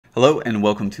Hello and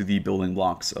welcome to the building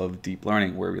blocks of deep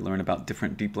learning, where we learn about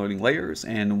different deep learning layers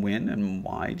and when and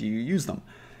why do you use them.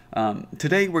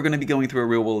 Today we're going to be going through a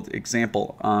real-world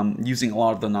example using a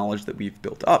lot of the knowledge that we've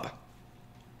built up.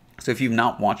 So if you've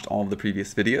not watched all of the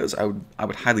previous videos, I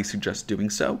would highly suggest doing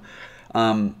so.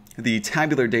 The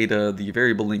tabular data, the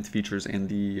variable length features, and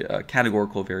the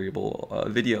categorical variable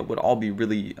video would all be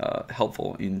really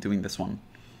helpful in doing this one.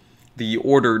 The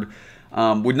ordered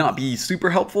would not be super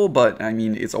helpful, but I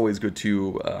mean, it's always good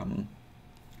to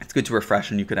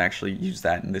refresh, and you could actually use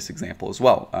that in this example as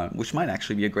well, which might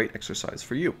actually be a great exercise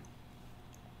for you.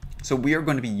 So we are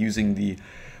going to be using the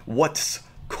what's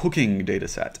cooking data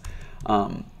set.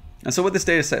 And so what this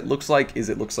data set looks like is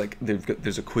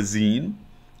there's a cuisine,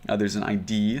 there's an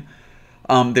ID,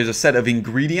 there's a set of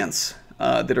ingredients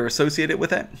that are associated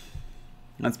with it.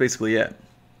 That's basically it.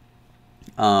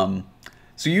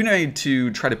 So you need to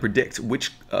try to predict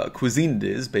which cuisine it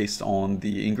is based on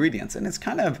the ingredients. And it's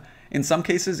kind of, in some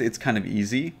cases, it's kind of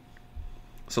easy.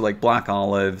 So like black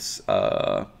olives,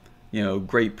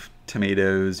 grape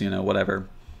tomatoes, whatever.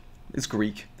 It's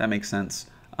Greek, that makes sense.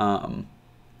 But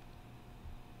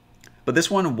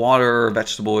this one, water,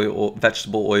 vegetable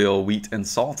oil, wheat, and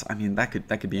salt, I mean, that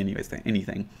could be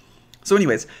anything. So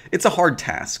anyways, it's a hard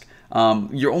task.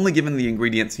 You're only given the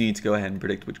ingredients, you need to go ahead and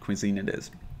predict which cuisine it is.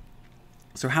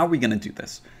 So how are we going to do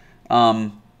this?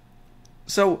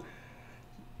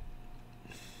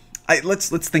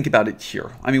 Let's think about it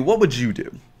here. I mean, what would you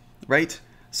do, right?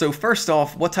 So first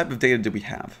off, what type of data do we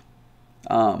have?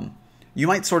 You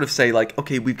might sort of say like,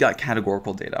 okay, we've got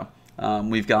categorical data.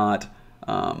 We've got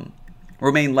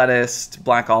romaine lettuce,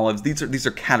 black olives. These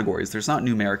are categories. There's not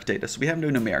numeric data, so we have no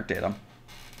numeric data.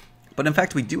 But in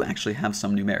fact, we do actually have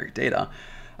some numeric data.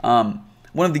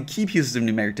 One of the key pieces of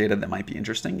numeric data that might be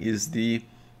interesting is the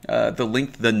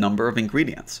number of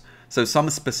ingredients. So some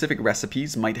specific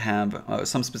recipes might have,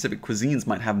 some specific cuisines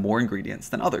might have more ingredients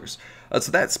than others.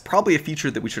 So that's probably a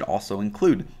feature that we should also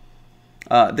include.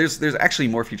 There's actually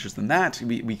more features than that.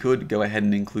 We could go ahead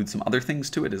and include some other things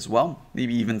to it as well.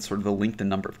 Maybe even sort of the length and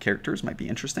number of characters might be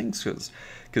interesting, because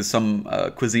some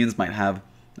cuisines might have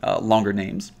longer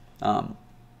names.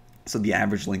 So the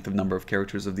average length of number of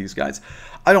characters of these guys,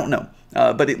 I don't know.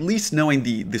 But at least knowing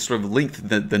the sort of length,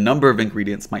 the number of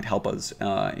ingredients might help us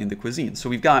in the cuisine. So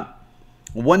we've got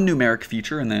one numeric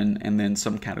feature and then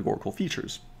some categorical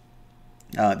features.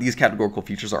 These categorical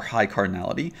features are high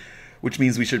cardinality, which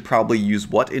means we should probably use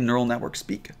what in neural network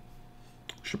speak?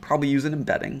 We should probably use an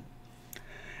embedding.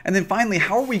 And then finally,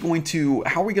 how are we going to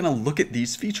look at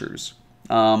these features?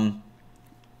 Is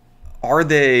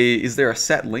there a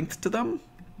set length to them?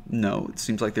 No, it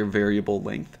seems like they're variable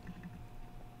length.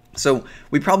 So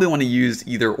we probably want to use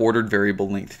either ordered variable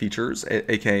length features,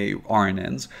 aka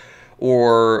RNNs,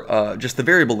 or just the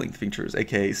variable length features,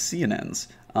 aka CNNs.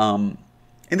 In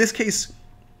this case,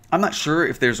 I'm not sure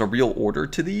if there's a real order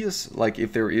to these, like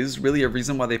if there is really a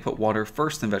reason why they put water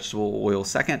first and vegetable oil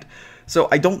second. So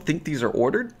I don't think these are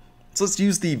ordered. So let's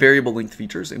use the variable length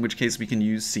features, in which case we can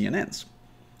use CNNs.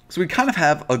 So we kind of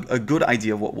have a good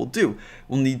idea of what we'll do.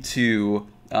 We'll need to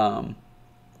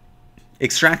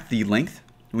extract the length.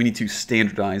 We need to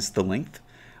standardize the length.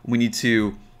 We need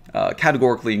to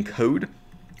categorically encode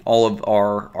all of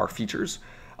our features.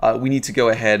 We need to go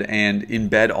ahead and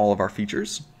embed all of our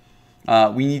features.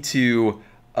 We need to,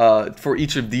 for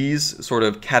each of these sort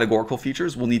of categorical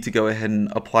features, we'll need to go ahead and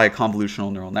apply a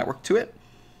convolutional neural network to it.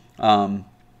 We'll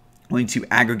need to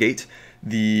aggregate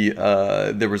the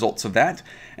results of that,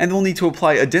 and we'll need to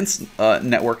apply a dense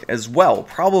network as well,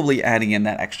 probably adding in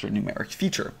that extra numeric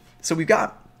feature. So we've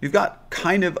got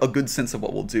kind of a good sense of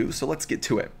what we'll do, so let's get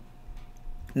to it.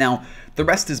 Now, the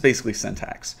rest is basically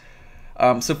syntax.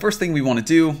 So first thing we want to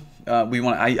do,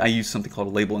 I use something called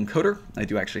a label encoder. I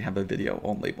do actually have a video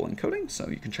on label encoding, so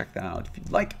you can check that out if you'd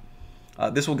like.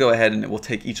 This will go ahead and it will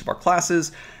take each of our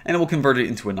classes and it will convert it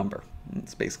into a number.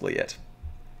 That's basically it.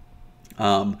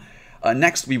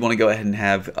 Next, we want to go ahead and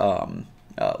have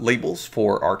labels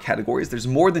for our categories. There's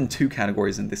more than 2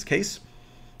 categories in this case.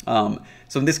 So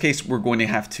in this case, we're going to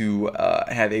have to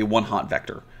have a one-hot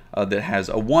vector that has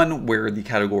a 1 where the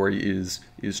category is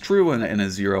true and a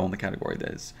 0 on the category that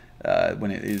is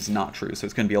when it is not true. So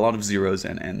it's going to be a lot of zeros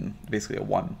and basically a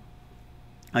 1.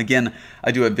 Again,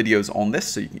 I do have videos on this,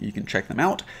 so you can check them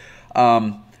out.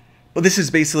 But this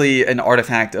is basically an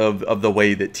artifact of the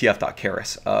way that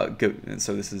tf.keras go. And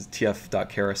so this is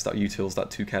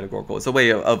tf.keras.utils.toCategorical. It's a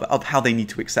way of how they need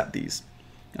to accept these.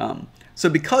 So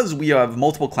because we have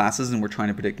multiple classes and we're trying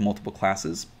to predict multiple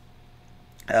classes,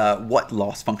 what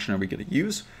loss function are we going to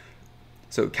use?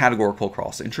 So categorical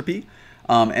cross entropy.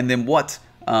 And then what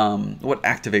what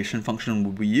activation function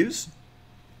would we use?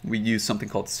 We use something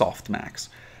called softmax.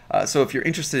 So if you're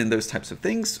interested in those types of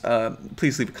things,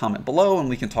 please leave a comment below and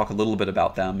we can talk a little bit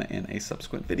about them in a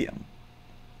subsequent video.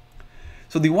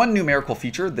 So the one numerical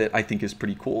feature that I think is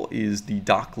pretty cool is the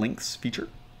doc lengths feature.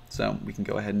 So we can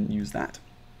go ahead and use that.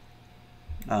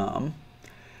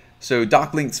 So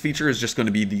doc lengths feature is just going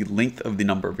to be the length of the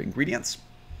number of ingredients.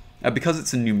 Because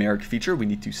it's a numeric feature, we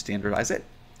need to standardize it.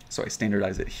 So I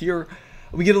standardize it here.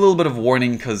 We get a little bit of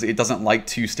warning because it doesn't like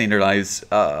to standardize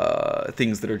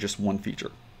things that are just one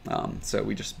feature. So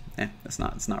we just, it's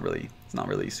not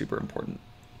really super important.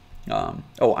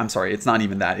 Oh, I'm sorry, it's not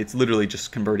even that. It's literally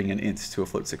just converting an int to a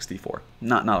float 64.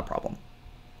 Not a problem.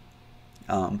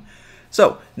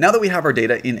 So now that we have our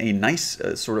data in a nice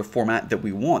sort of format that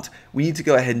we want, we need to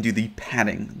go ahead and do the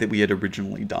padding that we had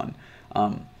originally done.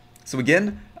 So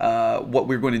again, what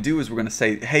we're going to do is we're going to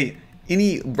say, hey,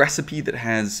 any recipe that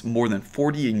has more than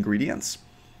 40 ingredients,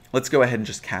 let's go ahead and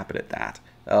just cap it at that.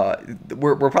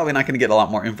 We're probably not going to get a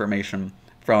lot more information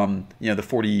from the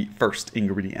 41st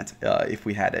ingredient if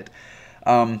we had it.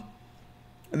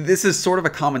 This is sort of a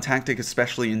common tactic,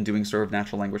 especially in doing sort of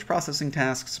natural language processing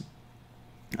tasks.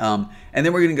 And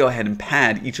then we're going to go ahead and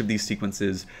pad each of these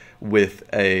sequences with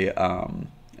a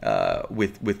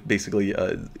with basically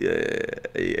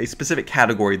a specific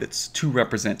category that's to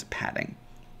represent padding.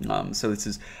 So this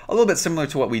is a little bit similar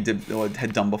to what we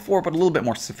had done before, but a little bit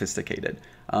more sophisticated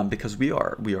because we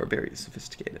are very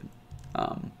sophisticated.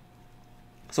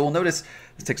 So we'll notice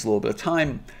this takes a little bit of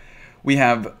time. We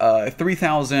have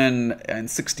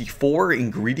 3,064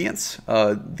 ingredients.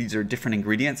 These are different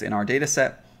ingredients in our data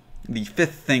set. The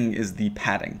fifth thing is the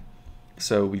padding.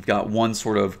 So we've got one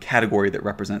sort of category that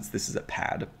represents this is a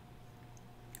pad.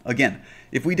 Again,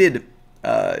 if we did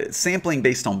sampling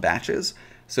based on batches,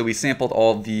 so we sampled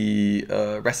all the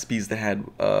recipes that had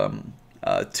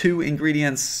 2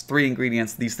 ingredients, 3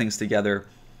 ingredients, these things together,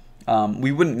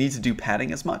 we wouldn't need to do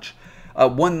padding as much.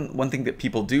 One thing that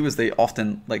people do is they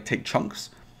often take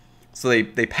chunks. So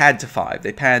they pad to 5,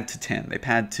 they pad to 10, they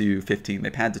pad to 15,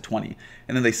 they pad to 20,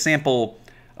 and then they sample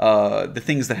the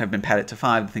things that have been padded to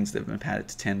 5, the things that have been padded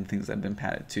to 10, the things that have been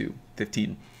padded to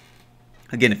 15.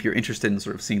 Again, if you're interested in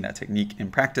sort of seeing that technique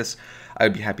in practice, I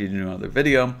would be happy to do another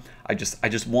video. I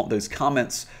just want those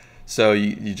comments, so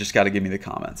you just got to give me the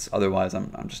comments. Otherwise, I'm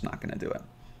just not going to do it.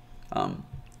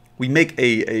 We make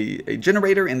a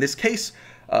generator. In this case,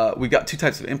 we've got 2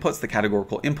 types of inputs: the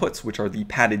categorical inputs, which are the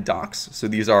padded docs. So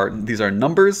these are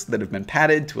numbers that have been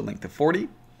padded to a length of 40,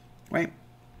 right?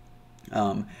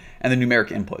 And the numeric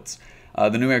inputs.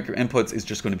 The numeric inputs is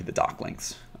just going to be the doc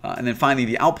lengths. And then finally,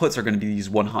 the outputs are going to be these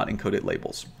one-hot encoded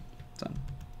labels. So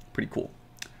pretty cool.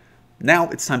 Now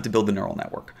it's time to build the neural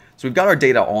network. So we've got our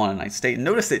data all in a nice state. And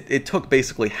notice that it took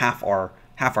basically half our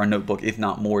notebook, if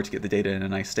not more, to get the data in a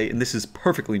nice state. And this is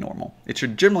perfectly normal. It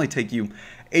should generally take you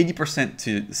 80%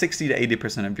 to 60 to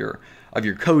 80% of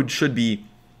your code should be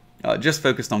just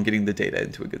focused on getting the data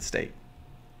into a good state.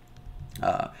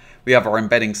 We have our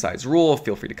embedding size rule.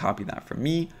 Feel free to copy that from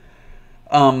me.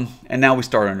 And now we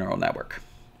start our neural network.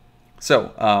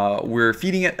 So we're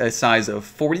feeding it a size of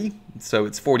 40. So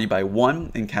it's 40 by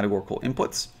 1 in categorical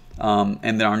inputs. And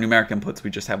then our numeric inputs, we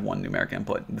just have 1 numeric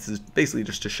input. This is basically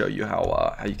just to show you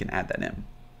how you can add that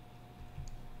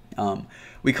in.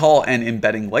 We call an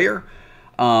embedding layer.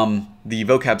 The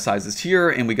vocab size is here,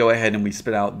 and we go ahead and we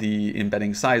spit out the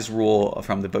embedding size rule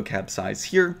from the vocab size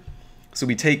here. So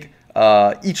we take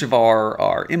each of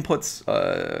our inputs,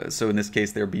 so in this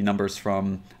case there'd be numbers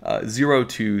from 0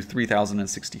 to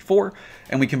 3064,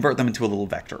 and we convert them into a little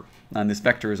vector. And this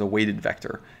vector is a weighted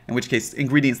vector, in which case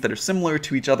ingredients that are similar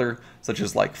to each other, such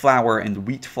as like flour and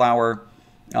wheat flour,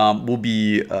 will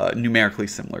be numerically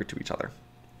similar to each other.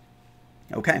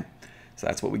 Okay, so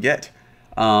that's what we get.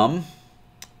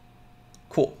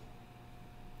 Cool.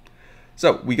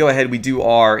 So we go ahead, we do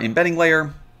our embedding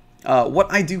layer. What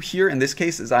I do here in this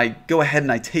case is I go ahead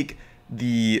and I take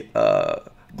the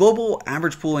global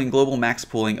average pooling, global max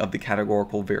pooling of the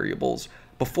categorical variables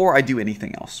before I do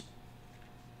anything else.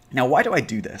 Now, why do I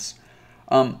do this?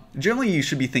 Generally, you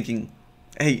should be thinking,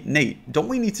 hey, Nate, don't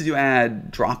we need to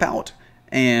add dropout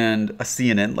and a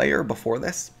CNN layer before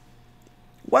this?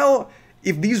 Well,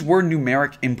 if these were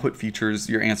numeric input features,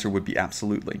 your answer would be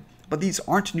absolutely. But these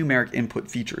aren't numeric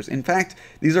input features. In fact,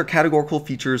 these are categorical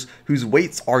features whose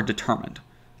weights are determined.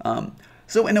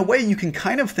 So in a way, you can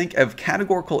kind of think of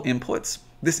categorical inputs,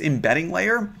 this embedding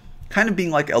layer, kind of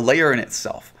being like a layer in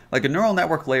itself, like a neural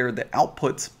network layer that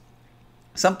outputs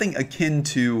something akin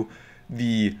to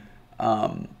the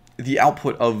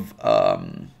output of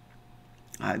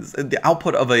the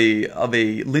output of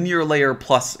a linear layer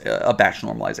plus a batch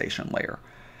normalization layer.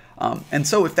 And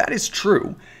so if that is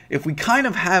true, if we kind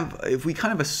of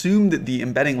assume that the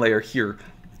embedding layer here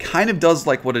kind of does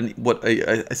like what a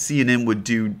CNN would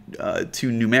do to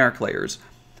numeric layers,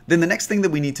 then the next thing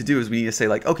that we need to do is we need to say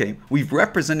like, okay, we've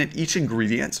represented each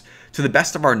ingredient to the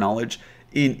best of our knowledge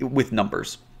with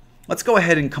numbers. Let's go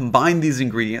ahead and combine these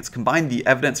ingredients, combine the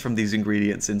evidence from these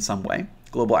ingredients in some way.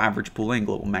 Global average pooling,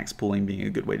 global max pooling being a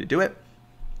good way to do it,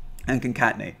 and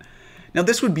concatenate. Now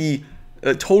this would be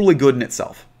totally good in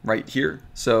itself right here.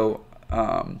 So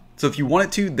so if you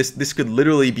wanted to, this could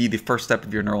literally be the first step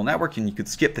of your neural network, and you could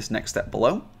skip this next step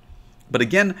below. But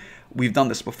again, we've done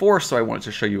this before, so I wanted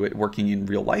to show you it working in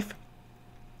real life.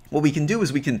 What we can do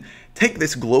is we can take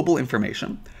this global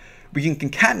information, we can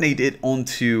concatenate it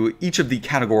onto each of the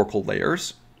categorical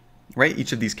layers, right?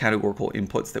 Each of these categorical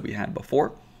inputs that we had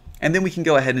before. And then we can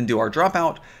go ahead and do our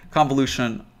dropout,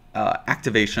 convolution,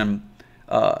 activation,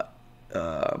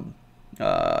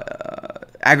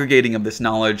 aggregating of this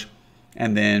knowledge,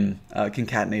 and then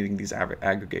concatenating these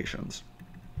aggregations.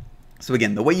 So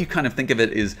again, the way you kind of think of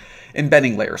it is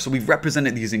embedding layer. So we've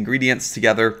represented these ingredients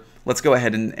together. Let's go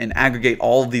ahead and aggregate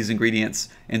all of these ingredients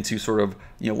into sort of,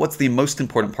 what's the most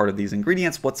important part of these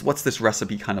ingredients? What's this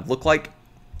recipe kind of look like?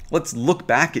 Let's look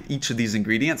back at each of these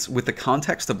ingredients with the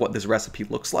context of what this recipe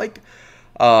looks like.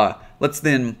 Let's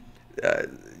then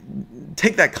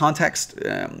take that context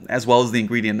as well as the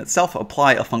ingredient itself,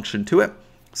 apply a function to it.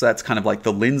 So that's kind of like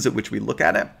the lens at which we look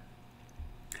at it.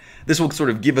 This will sort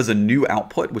of give us a new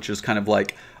output, which is kind of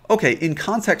like, okay, in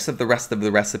context of the rest of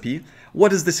the recipe, what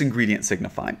does this ingredient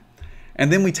signify?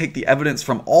 And then we take the evidence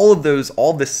from all this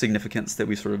significance that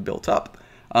we sort of built up,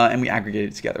 and we aggregate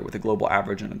it together with a global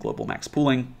average and a global max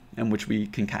pooling, in which we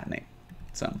concatenate.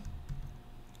 So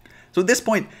at this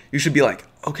point, you should be like,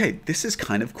 okay, this is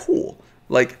kind of cool.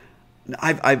 Like,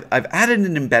 I've added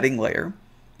an embedding layer,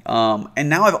 and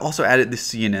now I've also added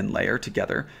this CNN layer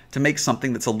together to make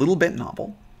something that's a little bit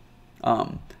novel.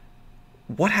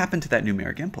 What happened to that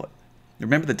numeric input?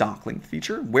 Remember the doc length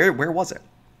feature? Where was it?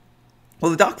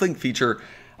 Well, the doc length feature,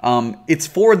 it's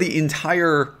for the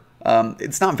entire,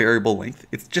 it's not variable length.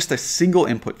 It's just a single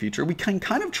input feature. We can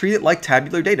kind of treat it like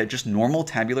tabular data, just normal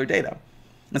tabular data.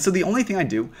 And so the only thing I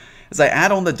do is I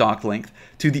add on the doc length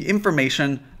to the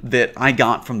information that I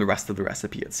got from the rest of the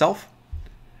recipe itself.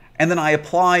 And then I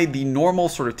apply the normal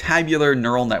sort of tabular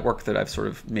neural network that I've sort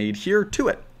of made here to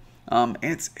it. And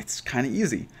it's kind of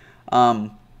easy.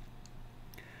 So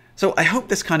I hope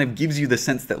this kind of gives you the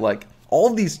sense that like all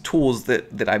of these tools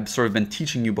that I've sort of been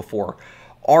teaching you before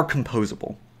are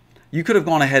composable. You could have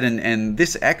gone ahead and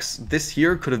this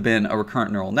here could have been a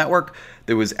recurrent neural network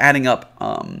that was adding up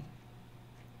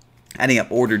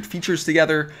ordered features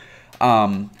together.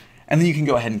 And then you can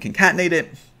go ahead and concatenate it.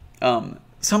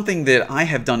 Something that I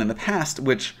have done in the past,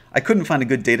 which I couldn't find a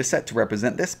good data set to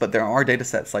represent this, but there are data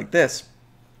sets like this,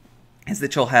 is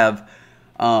that you'll have,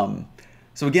 so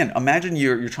again, imagine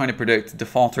you're trying to predict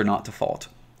default or not default.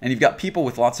 And you've got people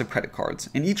with lots of credit cards.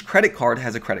 And each credit card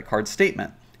has a credit card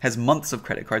statement, has months of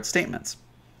credit card statements.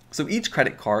 So each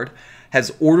credit card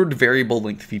has ordered variable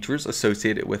length features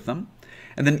associated with them.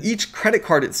 And then each credit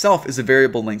card itself is a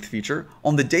variable length feature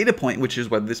on the data point, which is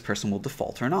whether this person will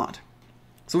default or not.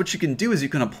 So what you can do is you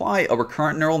can apply a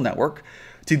recurrent neural network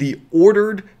to the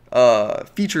ordered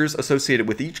features associated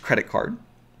with each credit card,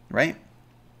 right?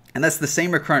 And that's the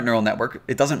same recurrent neural network.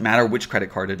 It doesn't matter which credit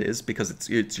card it is because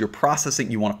it's your processing.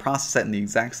 You want to process it in the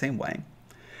exact same way.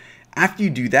 After you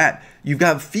do that, you've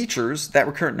got features. That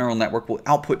recurrent neural network will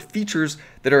output features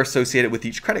that are associated with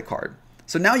each credit card.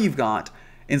 So now you've got,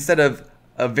 instead of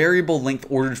a variable length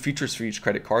ordered features for each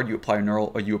credit card, you apply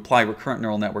recurrent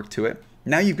neural network to it.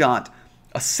 Now you've got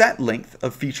a set length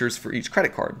of features for each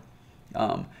credit card,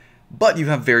 but you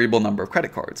have variable number of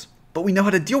credit cards. But we know how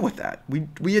to deal with that.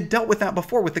 We had dealt with that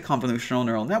before with the convolutional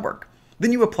neural network.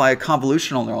 Then you apply a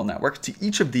convolutional neural network to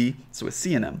each of the, so with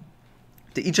CNN,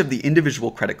 to each of the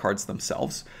individual credit cards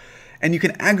themselves, and you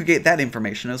can aggregate that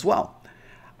information as well.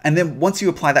 And then once you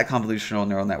apply that convolutional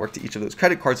neural network to each of those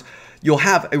credit cards, you'll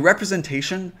have a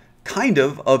representation kind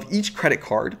of each credit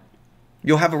card.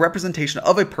 You'll have a representation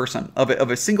of a person, of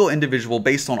a single individual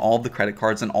based on all of the credit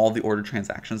cards and all the ordered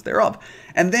transactions thereof.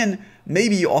 And then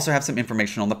maybe you also have some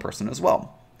information on the person as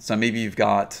well. So maybe you've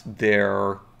got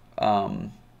their, I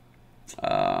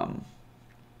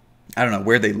don't know,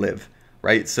 where they live,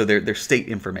 right? So their state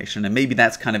information, and maybe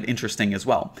that's kind of interesting as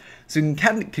well. So you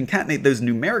can concatenate those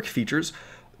numeric features.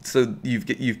 So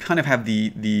you kind of have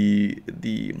the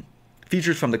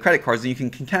features from the credit cards, and you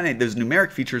can concatenate those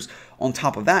numeric features on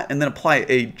top of that, and then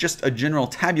apply just a general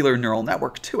tabular neural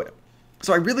network to it.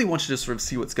 So I really want you to sort of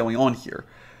see what's going on here.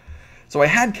 So I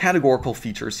had categorical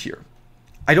features here.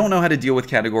 I don't know how to deal with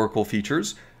categorical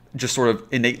features just sort of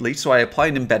innately, so I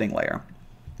applied an embedding layer.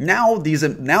 Now these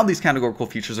categorical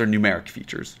features are numeric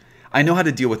features. I know how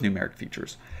to deal with numeric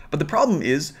features. But the problem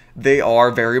is they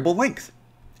are variable length.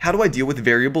 How do I deal with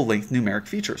variable length numeric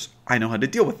features? I know how to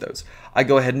deal with those. I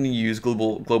go ahead and use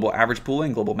global average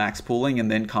pooling, global max pooling,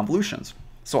 and then convolutions.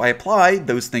 So I apply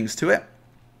those things to it.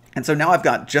 And so now I've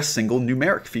got just single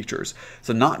numeric features.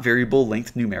 So not variable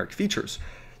length numeric features.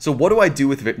 So what do I do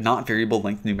with not variable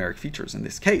length numeric features in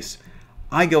this case?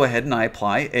 I go ahead and I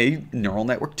apply a neural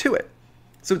network to it.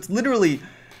 So it's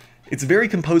very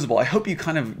composable. I hope you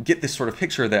kind of get this sort of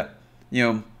picture that,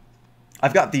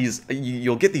 I've got these,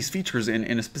 you'll get these features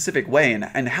in a specific way,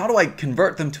 and how do I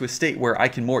convert them to a state where I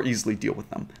can more easily deal with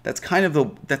them? That's kind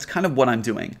of what I'm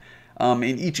doing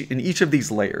in each of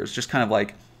these layers. Just kind of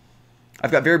like,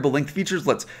 I've got variable length features.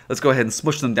 Let's go ahead and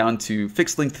smush them down to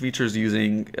fixed length features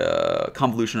using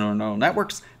convolutional neural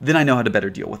networks. Then I know how to better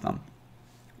deal with them.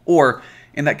 Or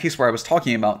in that case where I was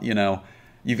talking about,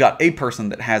 you've got a person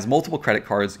that has multiple credit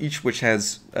cards, each which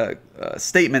has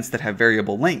statements that have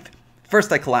variable length.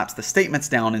 First, I collapse the statements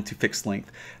down into fixed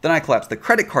length. Then I collapse the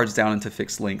credit cards down into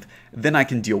fixed length. Then I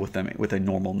can deal with them with a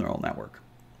normal neural network.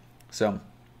 So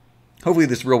hopefully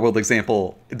this real-world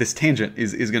example, this tangent,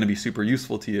 is going to be super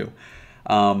useful to you.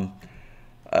 I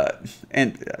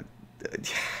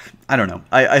don't know.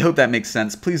 I hope that makes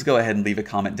sense. Please go ahead and leave a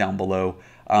comment down below.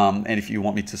 And if you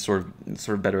want me to sort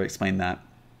of better explain that.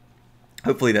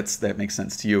 Hopefully that makes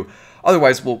sense to you.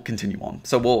 Otherwise, we'll continue on.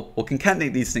 So we'll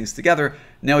concatenate these things together.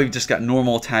 Now we've just got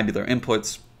normal tabular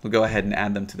inputs. We'll go ahead and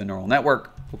add them to the neural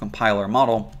network. We'll compile our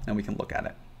model, and we can look at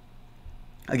it.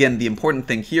 Again, the important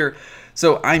thing here.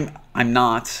 So I'm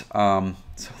not. So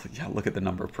yeah, look at the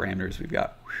number of parameters we've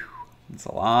got. Whew, it's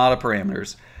a lot of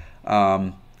parameters.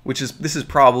 This is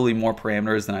probably more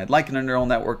parameters than I'd like in a neural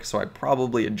network. So I'd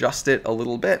probably adjust it a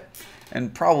little bit.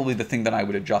 And probably the thing that I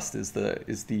would adjust is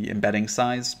the embedding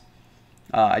size.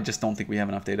 I just don't think we have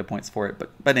enough data points for it.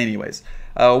 But anyways,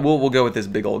 we'll go with this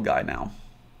big old guy now.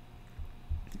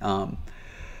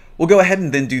 We'll go ahead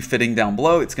and then do fitting down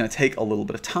below. It's going to take a little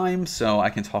bit of time, so I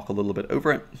can talk a little bit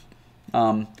over it.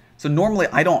 So normally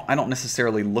I don't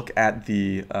necessarily look at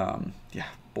the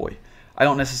I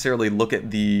don't necessarily look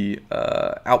at the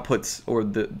outputs or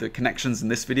the connections in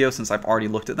this video since I've already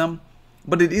looked at them.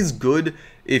 But it is good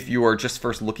if you are just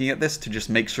first looking at this to just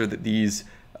make sure that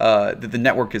that the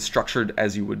network is structured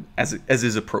as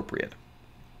is appropriate.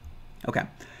 Okay,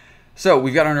 so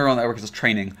we've got our neural network as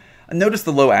training. Notice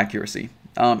the low accuracy,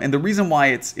 and the reason why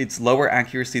it's lower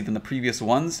accuracy than the previous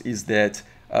ones is that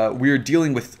we're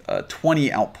dealing with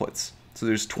 20 outputs. So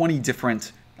there's 20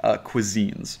 different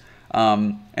cuisines,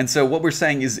 and so what we're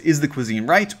saying is the cuisine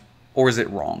right or is it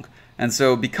wrong? And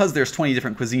so because there's 20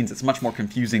 different cuisines, it's much more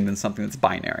confusing than something that's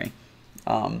binary.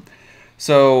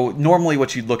 So normally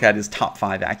what you'd look at is top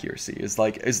 5 accuracy. Is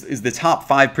the top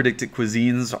 5 predicted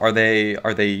cuisines,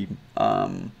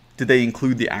 do they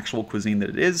include the actual cuisine that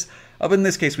it is? But in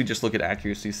this case, we just look at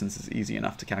accuracy since it's easy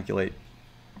enough to calculate.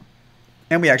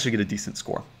 And we actually get a decent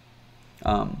score.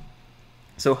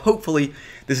 So hopefully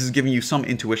this is giving you some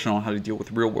intuition on how to deal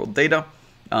with real world data.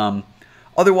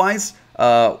 Otherwise,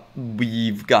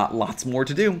 we've got lots more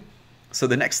to do. So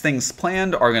the next things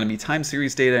planned are going to be time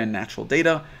series data and natural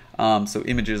data. So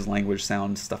images, language,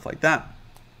 sound, stuff like that.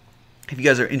 If you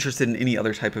guys are interested in any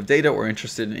other type of data or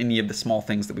interested in any of the small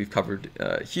things that we've covered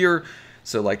here,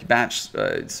 so like batch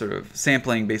sort of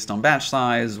sampling based on batch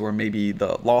size, or maybe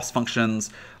the loss functions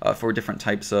for different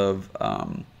types of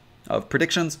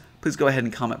predictions, please go ahead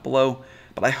and comment below.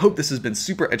 But I hope this has been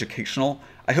super educational.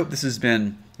 I hope this has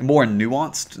been more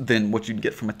nuanced than what you'd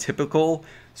get from a typical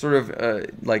sort of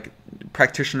like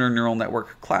practitioner neural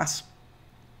network class.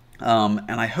 And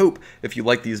I hope if you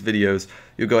like these videos,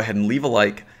 you'll go ahead and leave a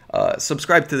like,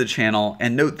 subscribe to the channel,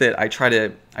 and note that I try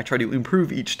to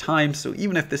improve each time. So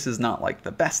even if this is not like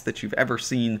the best that you've ever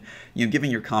seen,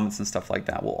 giving your comments and stuff like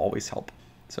that will always help.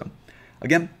 So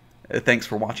again, thanks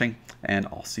for watching, and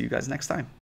I'll see you guys next time.